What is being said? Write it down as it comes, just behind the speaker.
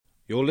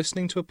You're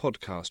listening to a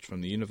podcast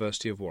from the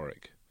University of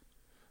Warwick.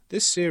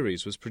 This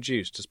series was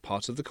produced as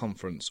part of the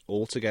conference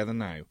All Together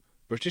Now,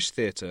 British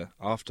Theatre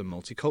After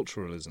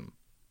Multiculturalism.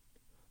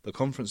 The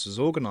conference was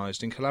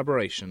organised in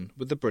collaboration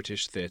with the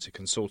British Theatre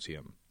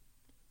Consortium.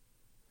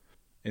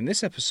 In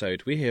this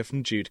episode we hear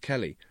from Jude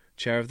Kelly,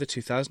 Chair of the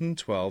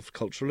 2012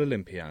 Cultural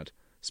Olympiad,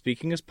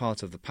 speaking as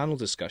part of the panel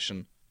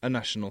discussion, A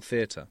National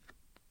Theatre.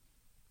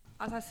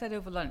 As I said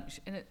over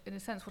lunch, in a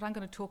sense what I'm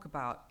going to talk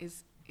about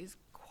is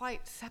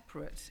quite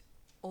separate,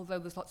 although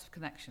there's lots of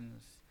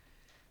connections.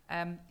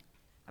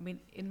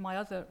 In my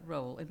other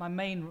role, in my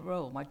main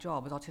role, my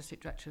job as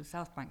Artistic Director of the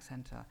South Bank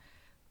Centre,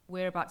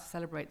 we're about to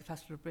celebrate the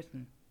Festival of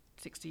Britain,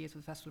 60 years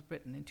of the Festival of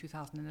Britain in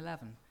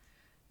 2011.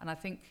 And I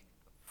think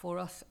for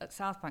us at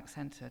South Bank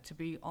Centre to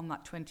be on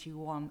that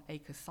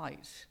 21-acre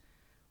site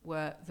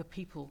where the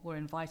people were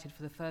invited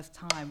for the first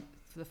time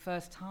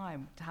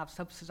to have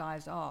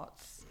subsidised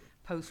arts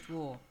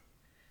post-war,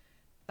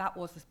 that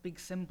was this big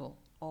symbol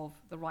of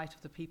the right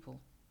of the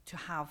people to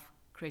have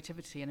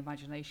creativity and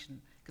imagination,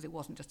 because it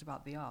wasn't just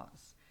about the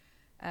arts.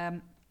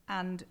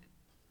 And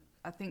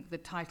I think the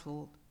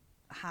title,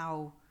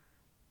 How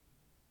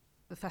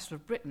the Festival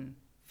of Britain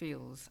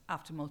Feels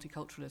After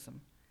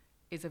Multiculturalism,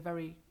 is a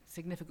very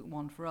significant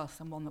one for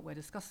us and one that we're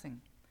discussing.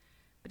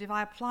 But if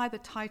I apply the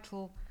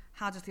title,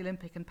 How does the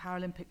Olympic and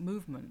Paralympic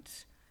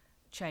movement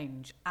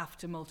change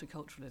after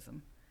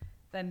multiculturalism,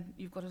 then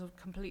you've got a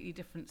completely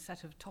different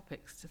set of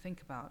topics to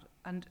think about.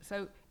 And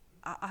so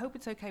I hope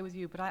it's okay with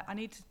you, but I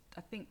need to,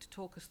 I think, to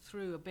talk us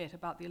through a bit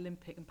about the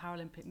Olympic and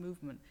Paralympic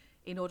movement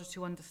in order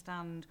to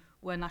understand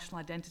where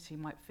national identity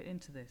might fit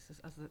into this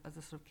as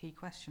a sort of key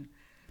question.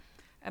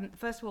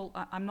 First of all,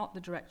 I'm not the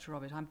director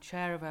of it. I'm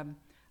chair of a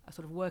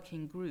sort of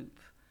working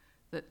group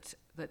that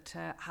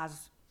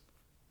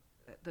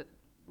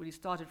really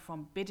started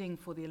from bidding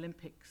for the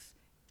Olympics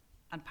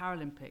and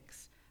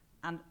Paralympics,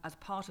 and as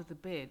part of the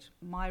bid,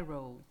 my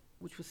role,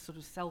 which was sort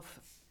of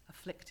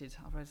self-afflicted,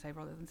 I'd rather say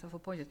rather than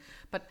self-appointed,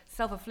 but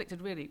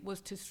self-afflicted really,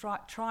 was to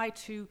try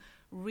to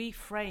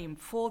reframe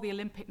for the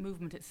Olympic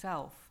movement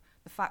itself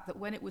the fact that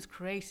when it was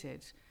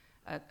created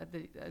at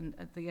the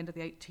end of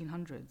the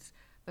 1800s,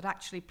 that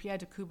actually Pierre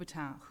de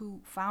Coubertin, who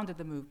founded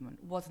the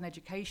movement, was an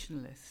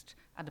educationalist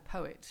and a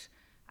poet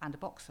and a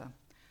boxer,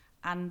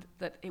 and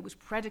that it was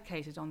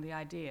predicated on the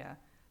idea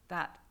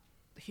that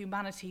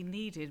humanity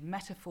needed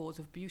metaphors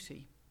of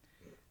beauty,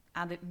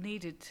 and it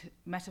needed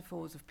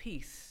metaphors of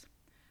peace,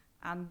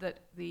 and that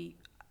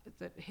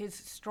his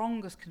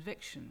strongest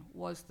conviction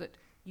was that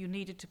you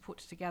needed to put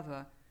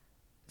together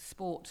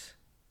sport,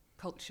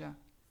 culture,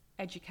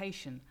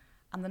 education,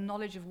 and the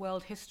knowledge of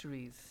world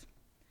histories,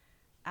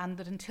 and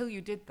that until you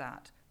did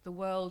that, the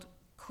world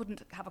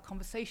couldn't have a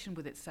conversation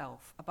with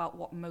itself about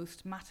what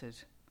most mattered.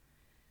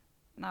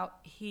 Now,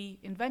 he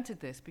invented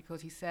this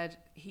because he said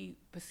he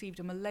perceived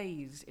a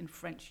malaise in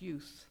French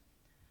youth,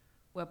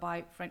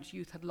 whereby French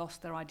youth had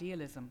lost their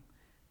idealism.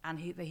 And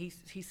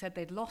he said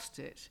they'd lost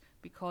it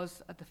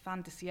because at the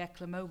fin de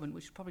siècle moment,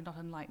 which is probably not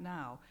unlike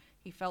now,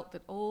 he felt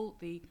that all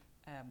the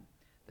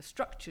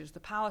structures, the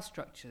power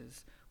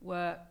structures,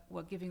 were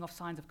giving off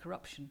signs of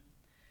corruption,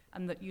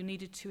 and that you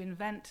needed to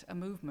invent a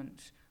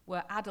movement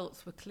where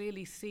adults were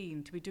clearly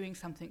seen to be doing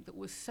something that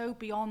was so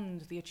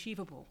beyond the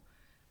achievable,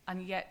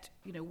 and yet,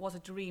 was a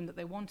dream that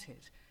they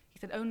wanted. He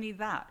said only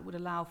that would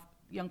allow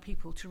young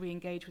people to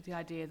re-engage with the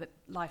idea that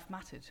life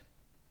mattered.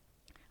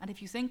 And if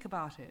you think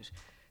about it,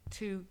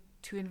 to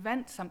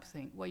invent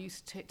something where you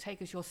take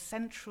as your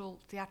central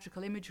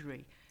theatrical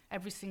imagery,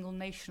 every single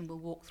nation will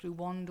walk through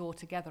one door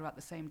together at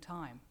the same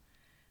time,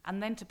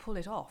 and then to pull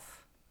it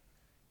off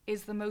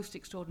is the most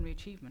extraordinary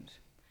achievement.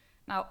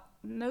 Now,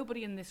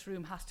 nobody in this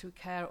room has to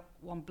care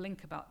one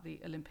blink about the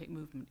Olympic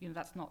movement.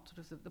 That's not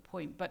sort of the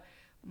point. But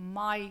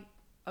my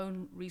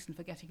own reason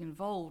for getting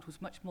involved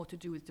was much more to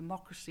do with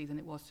democracy than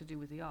it was to do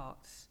with the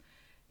arts.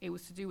 It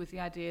was to do with the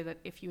idea that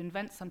if you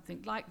invent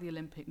something like the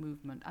Olympic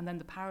movement and then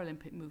the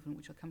Paralympic movement,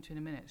 which I'll come to in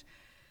a minute,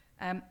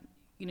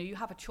 you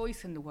have a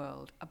choice in the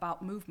world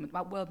about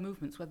world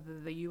movements, whether they're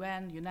the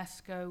UN,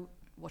 UNESCO,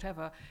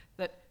 whatever,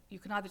 that you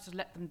can either just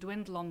let them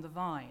dwindle on the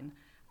vine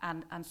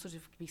and sort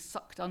of be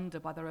sucked under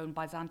by their own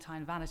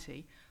Byzantine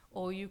vanity,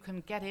 or you can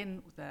get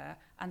in there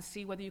and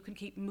see whether you can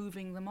keep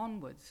moving them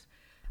onwards.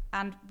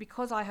 And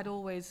because I had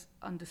always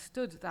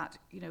understood that,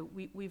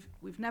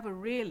 we've never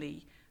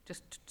really,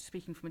 just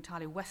speaking from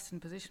entirely Western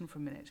position for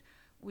a minute,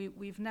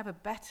 we've never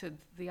bettered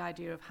the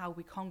idea of how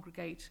we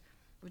congregate.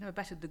 We've never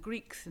bettered the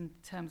Greeks in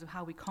terms of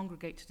how we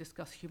congregate to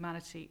discuss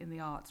humanity in the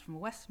arts from a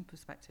Western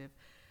perspective.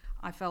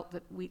 I felt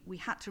that we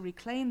had to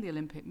reclaim the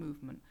Olympic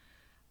movement,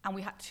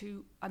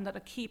 and that a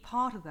key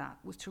part of that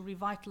was to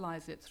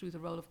revitalise it through the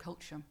role of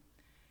culture.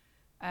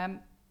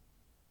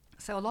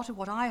 So a lot of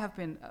what I have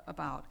been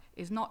about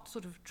is not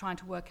sort of trying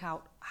to work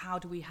out how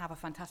do we have a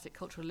fantastic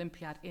cultural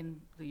Olympiad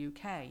in the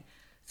UK,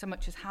 so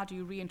much as how do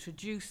you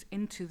reintroduce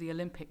into the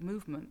Olympic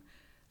movement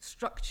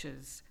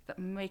structures that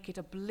make it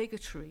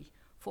obligatory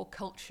for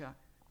culture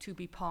to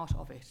be part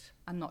of it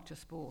and not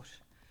just sport.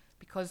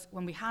 Because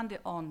when we hand it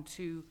on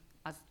to,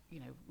 as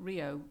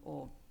Rio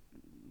or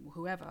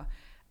whoever.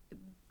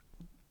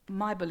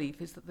 My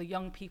belief is that the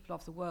young people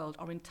of the world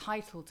are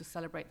entitled to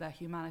celebrate their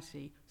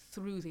humanity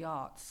through the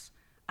arts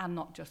and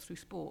not just through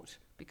sport,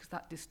 because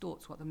that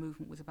distorts what the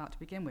movement was about to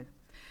begin with.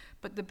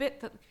 But the bit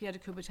that Pierre de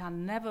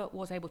Coubertin never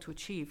was able to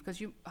achieve, because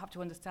you have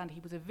to understand he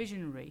was a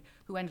visionary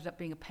who ended up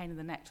being a pain in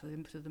the neck to the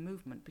impetus of the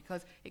movement,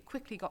 because it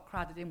quickly got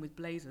crowded in with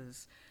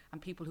blazers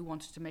and people who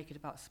wanted to make it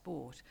about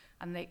sport.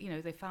 And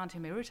they found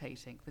him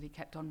irritating, that he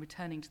kept on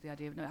returning to the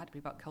idea of, no, it had to be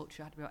about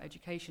culture, it had to be about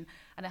education,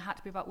 and it had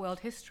to be about world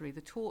history.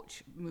 The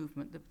torch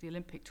movement, the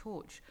Olympic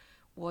torch,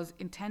 was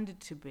intended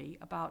to be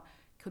about,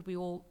 could we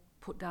all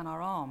put down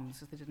our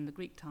arms, as they did in the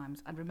Greek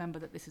times, and remember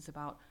that this is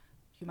about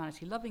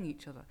humanity loving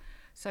each other.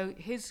 So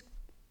his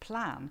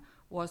plan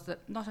was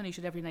that not only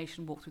should every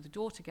nation walk through the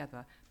door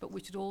together, but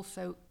we should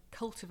also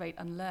cultivate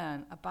and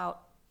learn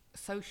about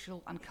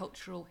social and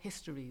cultural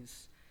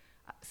histories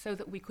so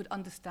that we could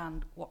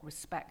understand what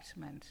respect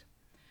meant.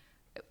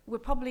 We're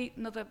probably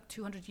another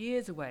 200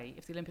 years away,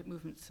 if the Olympic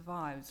movement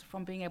survives,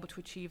 from being able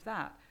to achieve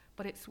that,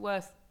 but it's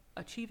worth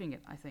achieving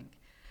it, I think.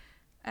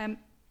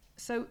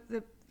 So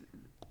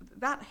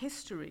that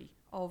history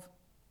of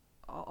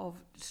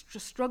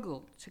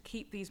struggle to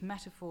keep these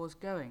metaphors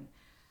going,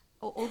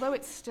 although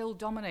it's still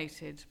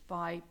dominated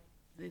by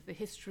the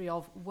history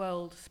of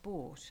world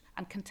sport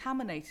and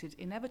contaminated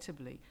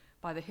inevitably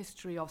by the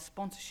history of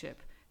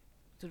sponsorship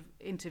sort of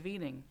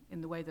intervening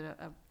in the way that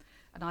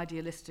an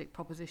idealistic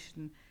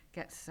proposition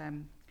gets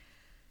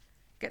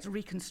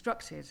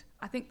reconstructed,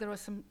 I think there are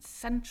some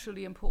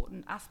centrally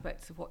important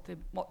aspects of what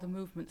the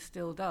movement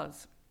still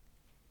does.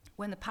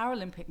 When the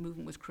Paralympic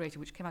movement was created,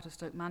 which came out of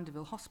Stoke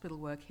Mandeville hospital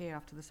work here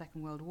after the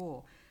Second World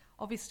War,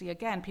 obviously,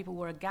 again, people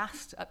were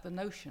aghast at the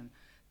notion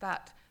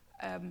that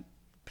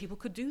people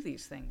could do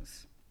these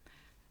things.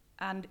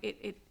 And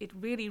it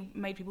really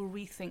made people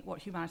rethink what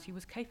humanity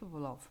was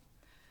capable of.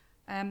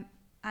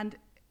 And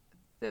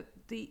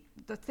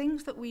the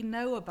things that we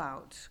know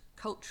about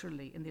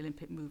culturally in the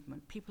Olympic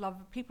movement,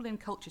 people in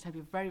culture tend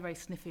to be very, very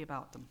sniffy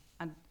about them.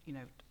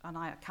 And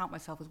I count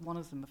myself as one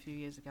of them a few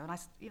years ago, and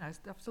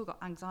I've still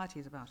got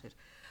anxieties about it.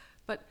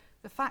 But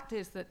the fact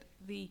is that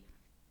the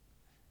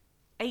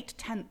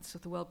 8/10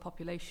 of the world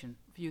population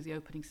view the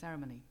opening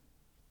ceremony.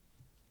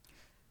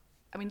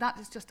 I mean, that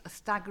is just a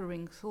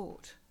staggering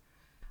thought.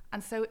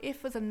 And so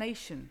if as a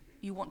nation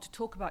you want to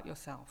talk about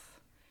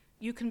yourself,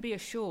 you can be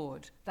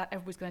assured that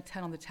everybody's going to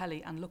turn on the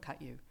telly and look at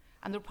you.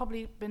 And there'll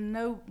probably been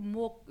no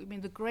more,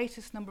 the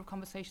greatest number of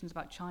conversations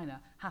about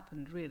China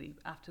happened really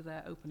after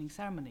their opening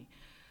ceremony.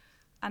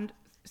 And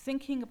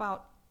thinking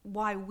about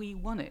why we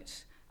won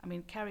it,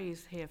 Kerry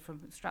is here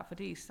from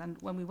Stratford East, and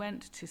when we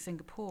went to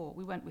Singapore,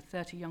 we went with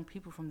 30 young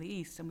people from the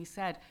East, and we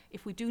said,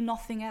 if we do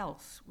nothing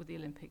else with the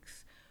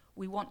Olympics,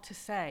 we want to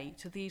say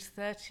to these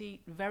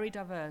 30 very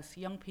diverse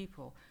young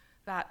people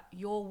that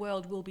your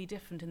world will be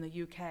different in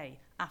the UK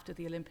after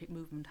the Olympic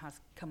movement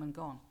has come and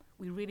gone.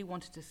 We really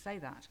wanted to say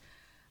that.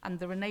 And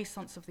the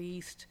renaissance of the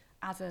East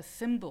as a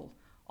symbol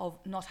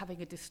of not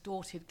having a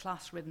distorted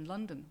class-ridden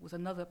London was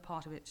another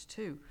part of it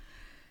too.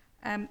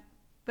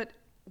 But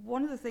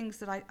one of the things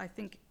that I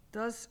think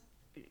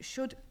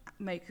should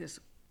make us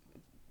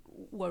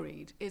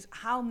worried is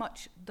how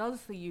much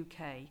does the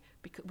UK,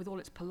 with all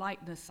its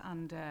politeness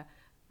and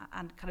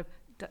kind of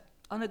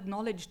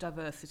unacknowledged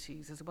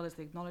diversities as well as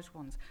the acknowledged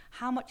ones,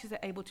 how much is it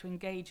able to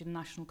engage in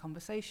national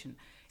conversation?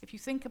 If you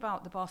think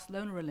about the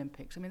Barcelona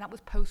Olympics, that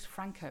was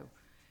post-Franco.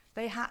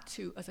 They had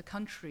to, as a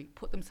country,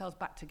 put themselves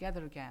back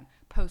together again,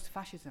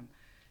 post-fascism.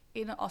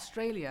 In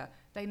Australia,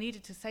 they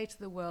needed to say to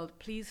the world,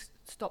 please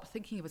stop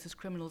thinking of us as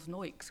criminals and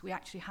oiks. We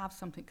actually have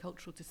something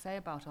cultural to say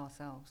about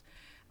ourselves.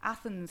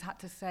 Athens had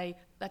to say,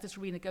 let us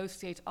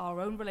renegotiate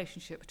our own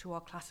relationship to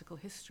our classical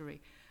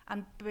history.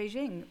 And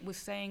Beijing was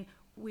saying,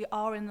 we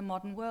are in the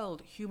modern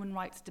world, human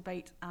rights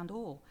debate and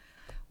all.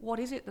 What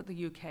is it that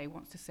the UK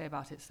wants to say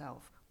about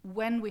itself?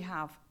 When we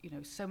have,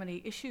 so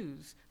many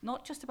issues,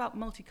 not just about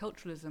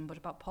multiculturalism, but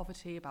about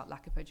poverty, about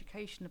lack of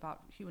education,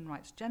 about human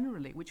rights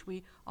generally, which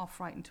we are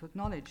frightened to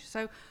acknowledge.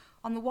 So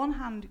on the one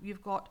hand,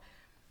 you've got,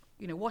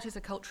 what is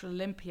a Cultural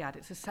Olympiad?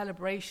 It's a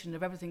celebration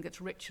of everything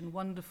that's rich and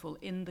wonderful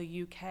in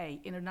the UK,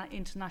 in an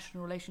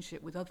international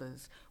relationship with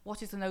others.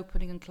 What is an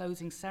opening and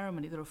closing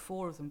ceremony? There are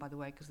 4 of them, by the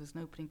way, because there's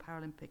an opening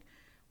Paralympic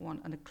one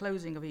and a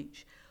closing of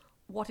each.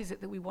 What is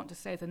it that we want to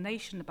say as a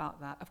nation about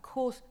that? Of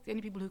course, the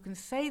only people who can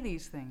say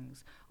these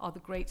things are the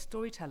great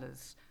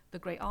storytellers, the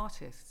great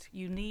artists.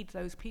 You need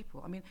those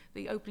people.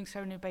 The opening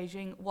ceremony of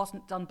Beijing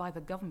wasn't done by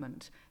the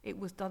government. It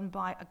was done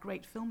by a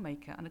great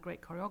filmmaker and a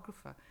great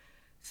choreographer.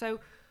 So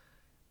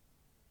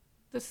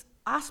there's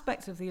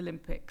aspects of the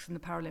Olympics and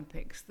the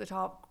Paralympics that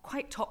are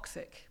quite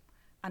toxic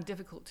and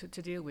difficult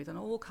to deal with on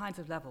all kinds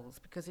of levels,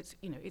 because it's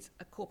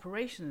a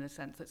corporation in a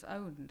sense that's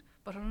owned.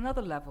 But on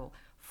another level,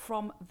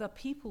 from the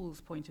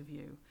people's point of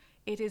view,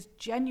 it is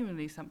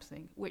genuinely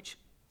something which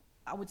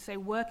I would say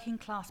working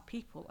class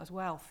people as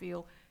well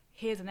feel,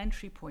 here's an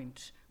entry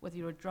point, whether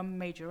you're a drum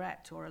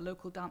majorette or a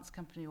local dance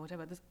company or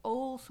whatever. There's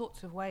all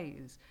sorts of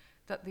ways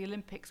that the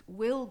Olympics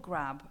will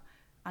grab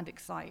and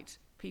excite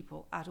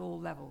people at all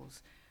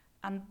levels.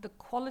 And the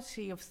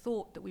quality of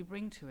thought that we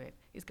bring to it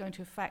is going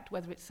to affect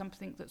whether it's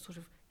something that sort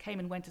of came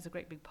and went as a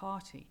great big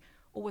party,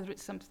 or whether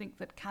it's something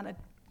that can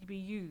be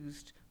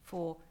used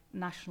for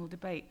national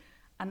debate.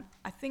 And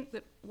I think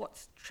that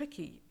what's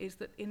tricky is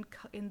that in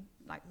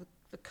like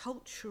the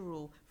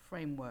cultural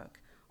framework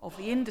of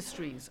the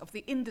industries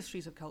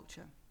of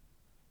culture,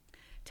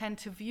 tend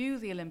to view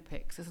the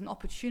Olympics as an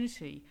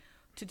opportunity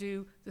to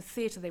do the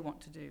theatre they want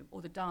to do,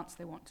 or the dance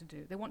they want to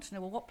do. They want to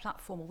know, well, what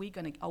platform are we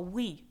going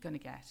to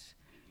get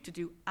to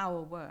do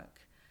our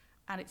work?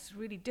 And it's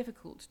really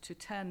difficult to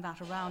turn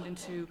that around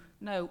into,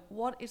 no,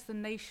 what is the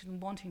nation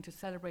wanting to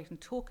celebrate and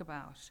talk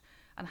about,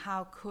 and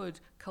how could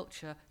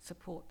culture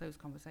support those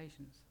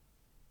conversations?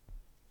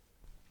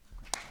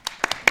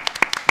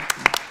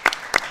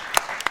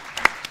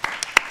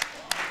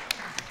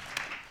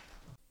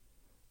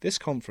 This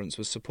conference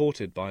was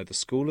supported by the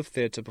School of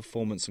Theatre,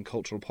 Performance and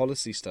Cultural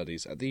Policy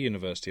Studies at the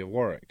University of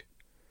Warwick,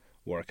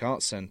 Warwick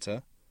Arts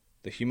Centre,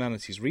 the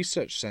Humanities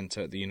Research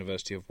Centre at the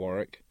University of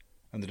Warwick,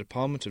 and the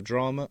Department of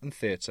Drama and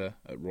Theatre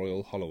at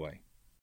Royal Holloway.